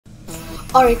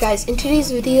Alright guys, in today's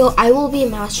video, I will be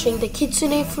mastering the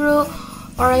Kitsune fruit.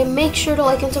 Alright, make sure to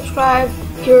like and subscribe.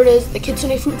 Here it is, the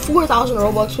Kitsune fruit, 4,000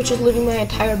 Robux, which is literally my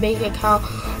entire bank account.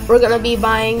 We're gonna be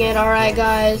buying it, alright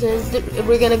guys, and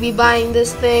we're gonna be buying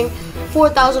this thing.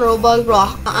 4,000 Robux,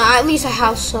 bro. At least I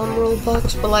have some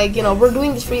Robux, but like, you know, we're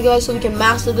doing this for you guys so we can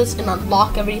master this and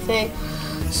unlock everything.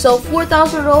 So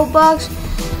 4,000 Robux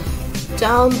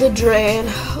down the drain.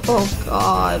 Oh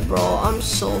god, bro, I'm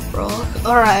so broke.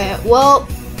 Alright, well,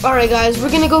 alright guys,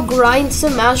 we're gonna go grind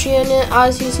some mastery in it.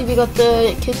 As you see, we got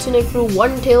the Kitsune fruit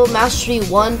one tail mastery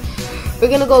 1. We're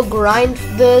gonna go grind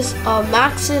this,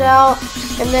 max it out,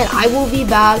 and then I will be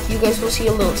back. You guys will see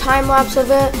a little time lapse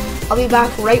of it. I'll be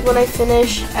back right when I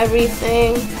finish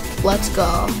everything. Let's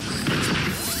go.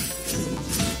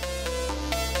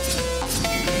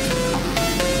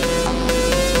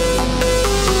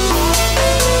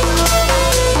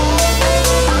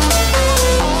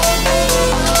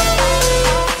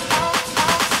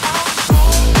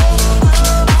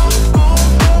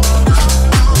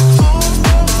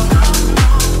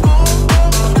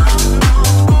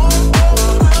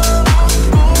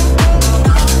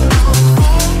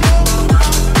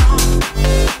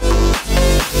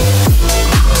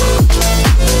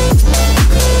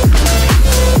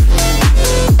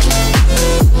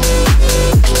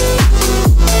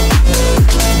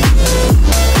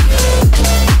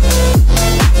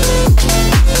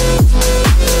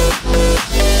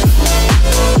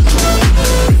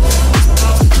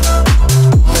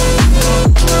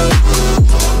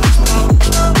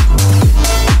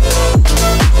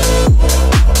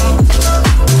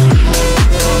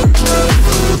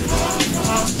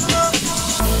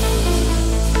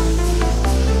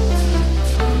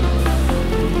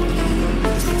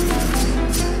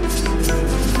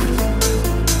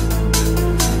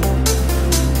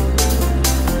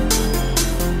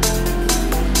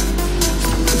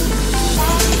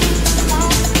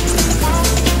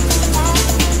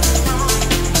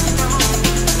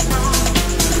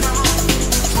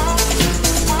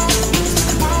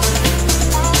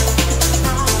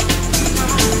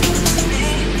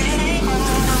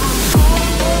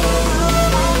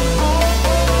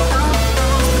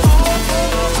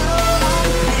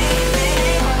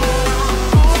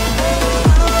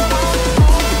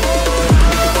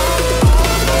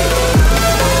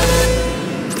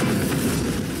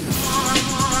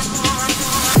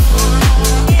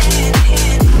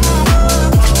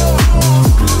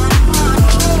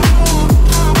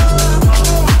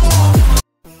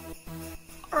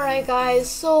 Alright guys,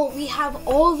 so we have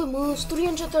all the moves,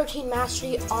 313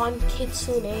 mastery on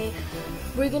Kitsune.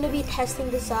 We're gonna be testing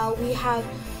this out. We have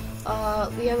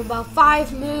about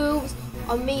 5 moves,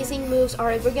 amazing moves.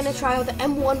 Alright, we're gonna try out the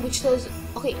M1, which does,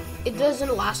 okay, it does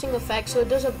an lasting effect, so it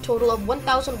does a total of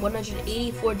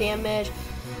 1,184 damage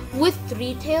with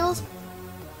 3 tails.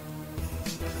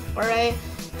 Alright,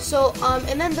 so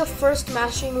and then the first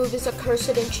mastery move is a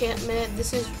cursed enchantment.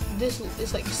 This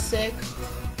is like sick.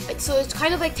 So it's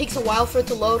kind of like takes a while for it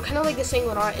to load, kind of like the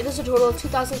Sanguinar. It is a total of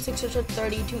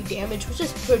 2,632 damage, which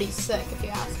is pretty sick if you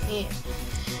ask me.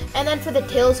 And then for the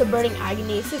Tails of Burning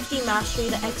Agony, 50 mastery,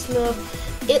 the X move.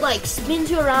 It like spins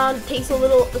you around, takes a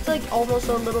little, it's like almost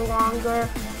a little longer.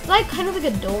 It's like kind of like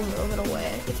a dome move in a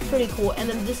way. It's pretty cool. And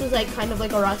then this is like kind of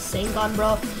like a Rasengan,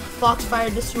 bro. Foxfire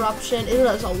Disruption. It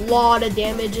does a lot of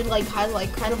damage and like has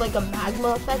like kind of like a magma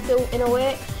effect in a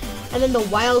way. And then the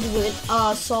Wild Wind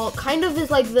Salt kind of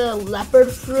is like the leopard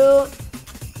fruit.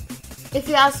 If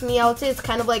you ask me, I would say it's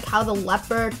kind of like how the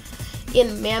leopard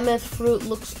in mammoth fruit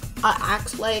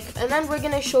acts like. And then we're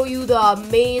gonna show you the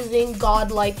amazing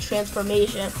godlike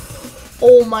transformation.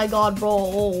 Oh my god, bro.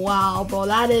 Oh wow, bro.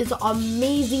 That is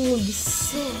amazingly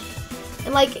sick.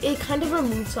 And like it kind of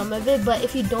removes some of it, but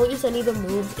if you don't use any of the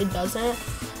moves, it doesn't.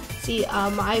 See,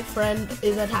 my friend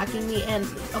is attacking me, and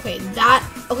okay.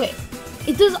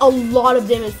 It does a lot of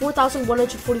damage,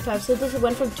 4,145. So this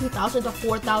went from 2,000 to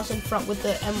 4,000 front with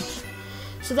the M.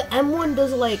 So the M1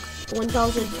 does like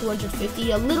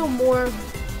 1,250, a little more.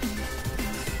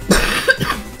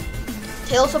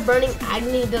 Tails of Burning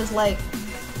Agony does like,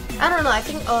 I don't know. I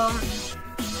think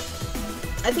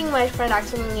my friend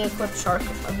accidentally equipped Shark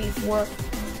before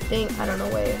thing. I don't know.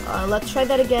 Wait, let's try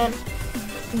that again.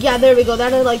 Yeah, there we go.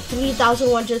 That is like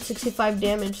 3,165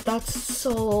 damage. That's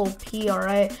so OP,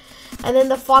 alright. And then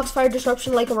the Foxfire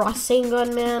Disruption, like a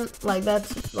Rasengan, man. Like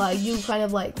that's like you kind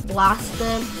of like blast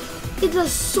them. It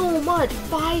does so much,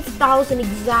 5,000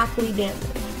 exactly damage.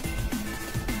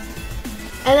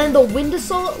 And then the Wind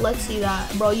Assault, let's see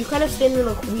that, bro. You kind of stand in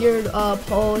a weird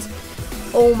pose.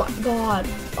 Oh my god.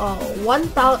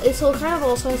 1,000. So it kind of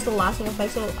also has the lasting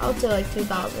effect. So I would say like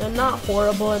 2,000. Not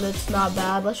horrible and it's not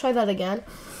bad. Let's try that again.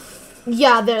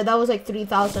 Yeah, there. That was like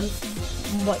 3,000.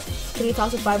 What?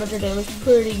 3,500 damage.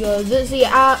 Pretty good. This,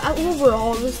 yeah.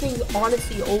 Overall, this thing's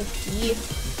honestly OP.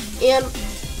 And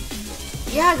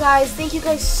yeah, guys. Thank you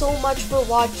guys so much for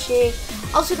watching.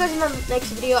 I'll see you guys in the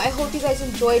next video. I hope you guys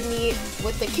enjoyed me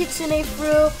with the Kitsune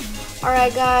fruit.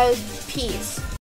 Alright, guys. Peace.